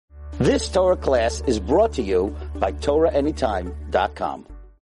This Torah class is brought to you by TorahAnytime.com.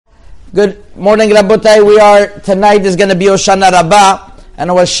 Good morning, Rabotai. Tonight is going to be Hoshana Rabbah, and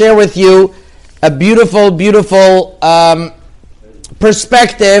I will share with you a beautiful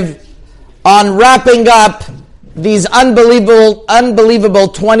perspective on wrapping up these unbelievable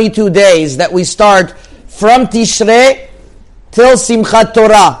 22 days that we start from Tishrei till Simchat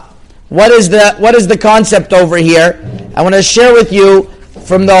Torah. What is the concept over here? I want to share with you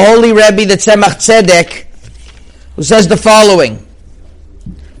from the Holy Rebbe, the Tzemach Tzedek, who says the following.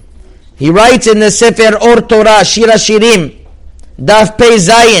 He writes in the Sefer Or Torah, Shir HaShirim, Daf Pei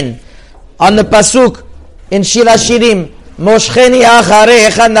Zayin, on the Pasuk in Shir HaShirim, Moshcheni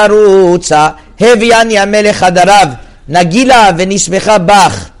acharecha narutza, Heviani amelech hadarav, Nagila v'nismecha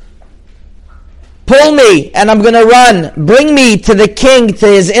bach. Pull me, and I'm going to run. Bring me to the king, to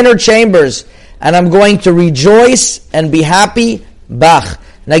his inner chambers, and I'm going to rejoice and be happy. Bach.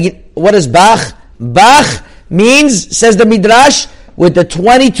 What is Bach? Bach means, says the Midrash, with the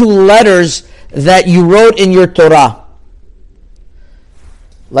 22 letters that you wrote in your Torah.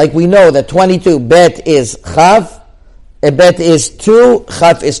 Like we know that 22, Bet is Chav, Bet is 2,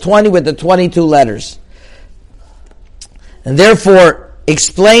 Chav is 20 with the 22 letters. And therefore,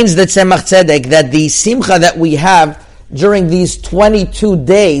 explains the Tzemach Tzedek that the Simcha that we have during these 22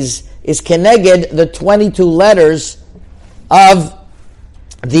 days is keneged the 22 letters of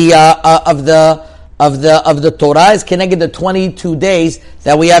the Torah, is keneged the 22 days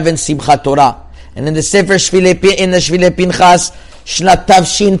that we have in Simchat Torah. And in the Sefer Shvilei Pinchas, Shnat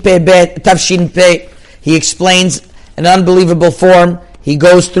Tavshin Pei, he explains an unbelievable form. He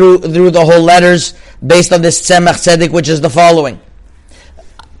goes through the whole letters based on this Tzemach Tzedek, which is the following.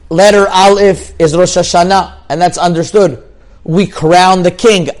 Letter Aleph is Rosh Hashanah, and that's understood. We crown the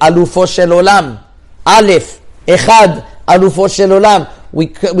king, Alufo Shel Olam. Aleph, Echad, Alufo Shel Olam. We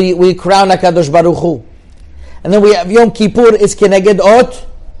crown HaKadosh Baruch Hu. And then we have Yom Kippur is Keneged Ot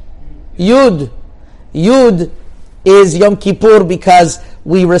Yud. Yud is Yom Kippur because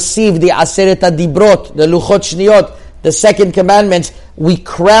we receive the Aseret HaDibrot, the Luchot Shniyot, the second commandments. We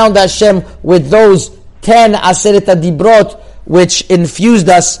crowned Hashem with those 10 Aseret HaDibrot, which infused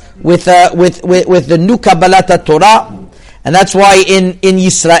us with the new Kabbalat Torah. And that's why in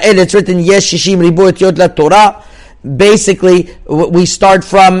Yisrael it's written Yesh Shishim Ribu Et Yod La Torah. Basically, we start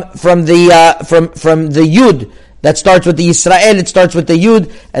from the Yud that starts with the Yisrael. It starts with the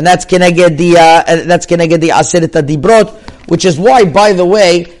Yud, and that's keneged the Aseret HaDibrot, which is why, by the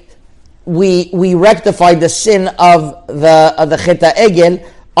way, we rectified the sin of the Chet HaEgel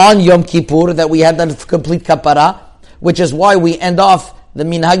on Yom Kippur, that we had done complete kapara, which is why we end off, the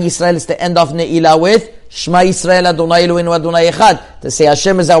Minhag Yisrael is to end off Ne'ilah with Shema Yisrael Adonai Eloheinu Adonai Echad, to say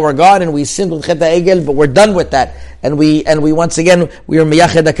Hashem is our God, and we sinned with Chet HaEgel, but we're done with that. And we once again, we are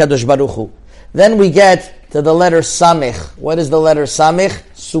Meyached HaKadosh Baruch Hu. Then we get to the letter Samech. What is the letter Samech?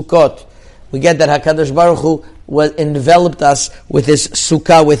 Sukkot. We get that HaKadosh Baruch Hu enveloped us with his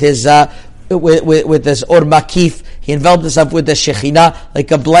Sukkah, with his with this Or Makif. He enveloped us up with the Shekhinah like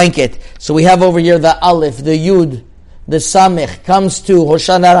a blanket. So we have over here the Aleph, the Yud, the Samech comes to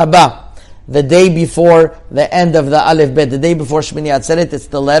Hoshana Rabbah, the day before the end of the Aleph Bet, the day before Shmini Atzeret. It's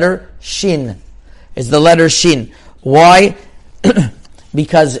the letter Shin. It's the letter Shin. Why?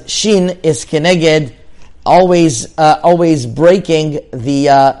 Because Shin is keneged, always breaking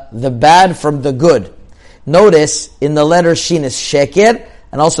the bad from the good. Notice in the letter Shin is Sheker,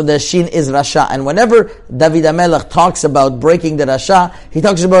 and also the Shin is Rasha. And whenever David HaMelech talks about breaking the Rasha, he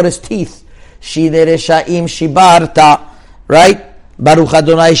talks about his teeth. Shine Reshaim Shibarta, right? Baruch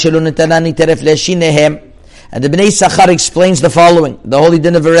Adonai Shelo Netanani Teref Leshinehem. And the Bnei Sachar explains the following. The Holy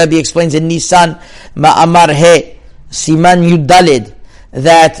Dinever Rebbe explains in Nisan Ma'amar He Siman Yudalid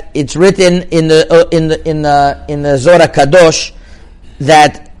that it's written in the Zohar Kadosh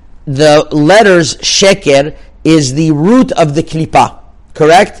that the letters Sheker is the root of the Klippa,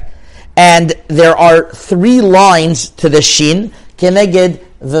 correct? And there are 3 lines to the Shin, keneged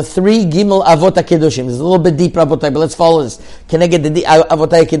the 3 Gimel Avot HaKedoshim. It's a little bit deep, Rabotai, but let's follow this. Keneged the Avot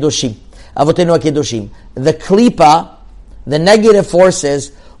HaKedoshim. Avotenu HaKedoshim. The Klippa, the negative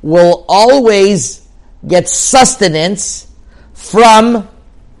forces, will always get sustenance from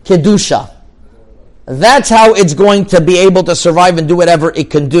Kedusha. That's how it's going to be able to survive and do whatever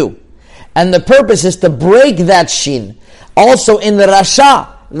it can do. And the purpose is to break that Shin. Also in the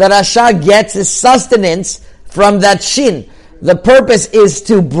Rasha gets his sustenance from that Shin. The purpose is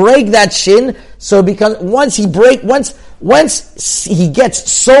to break that Shin, so because once he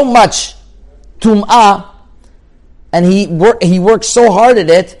gets so much Tum'ah, and he works so hard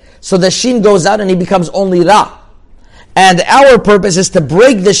at it, so the Shin goes out and he becomes only Ra. And our purpose is to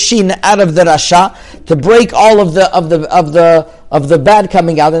break the shin out of the rasha, to break all of the bad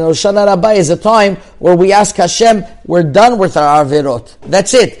coming out. And Hoshana Rabbah is a time where we ask Hashem, we're done with our avirot.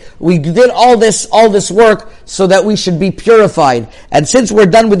 That's it. We did all this work so that we should be purified. And since we're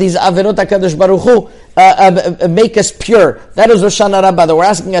done with these avirot, HaKadosh Baruch Hu, make us pure. That is Hoshana Rabbah. That we're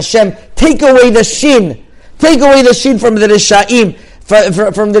asking Hashem, take away the shin. Take away the shin from the Risha'im.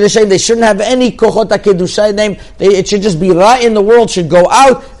 From the Rishaim, they shouldn't have any kochot kedusha in them. It should just be ra in the world, should go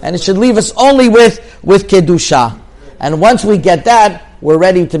out, and it should leave us only with kedusha. And once we get that, we're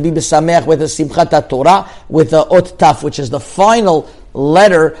ready to be b'sameach with the Simchat Torah, with the ot taf, which is the final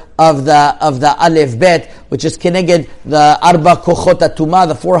letter of the Aleph Bet, which is keneged the arba kochot atuma,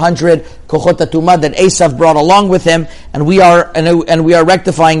 the 400 kochot atuma that Esav brought along with him, and we are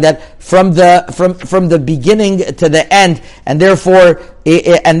rectifying that from the beginning to the end, and therefore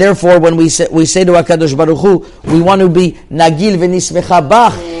when we say to HaKadosh Baruch Hu, we want to be nagil v'nismecha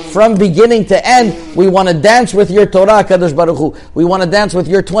bach. From beginning to end, we want to dance with your Torah, HaKadosh Baruch Hu. We want to dance with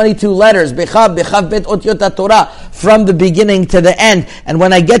your 22 letters, bechav bet otiot Torah, from the beginning to the end. And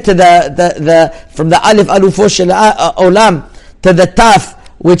when I get to the from the alif alufo shel olam to the taf,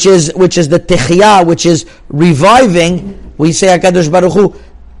 which is the techiyah, which is reviving, we say HaKadosh Baruch Hu,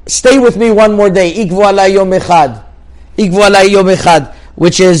 stay with me one more day. Igvu alai yom echad,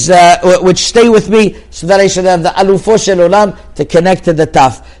 which stay with me so that I should have the alufo shel olam to connect to the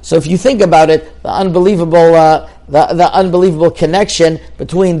taf. So if you think about it, the unbelievable connection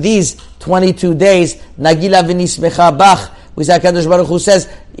between these 22 days, Nagila v'nismecha bach, which HaKadosh Baruch Hu says,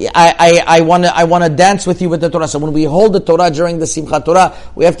 I want to dance with you with the Torah. So when we hold the Torah during the Simchat Torah,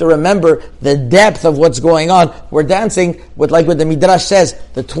 we have to remember the depth of what's going on. We're dancing with, like what the Midrash says,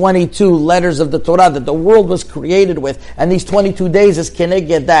 the 22 letters of the Torah that the world was created with. And these 22 days is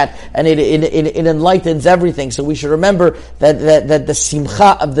keneged that, and it enlightens everything. So we should remember that the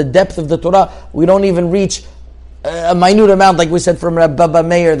Simcha of the depth of the Torah, we don't even reach a minute amount, like we said from Rabbi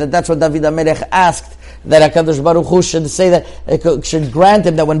Meir, that's what David HaMelech asked, that HaKadosh Baruch Hu should say that, should grant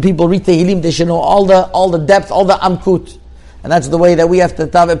him that when people read Tehillim, they should know all the depth, all the amkut. And that's the way that we have to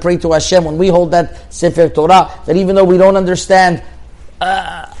pray to Hashem when we hold that Sefer Torah, that even though we don't understand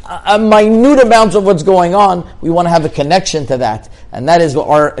a minute amount of what's going on, we want to have a connection to that. And that is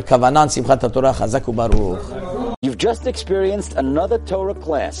our Kavanah Simchat Torah. Chazak u'baruch. You've just experienced another Torah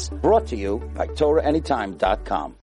class brought to you by TorahAnytime.com.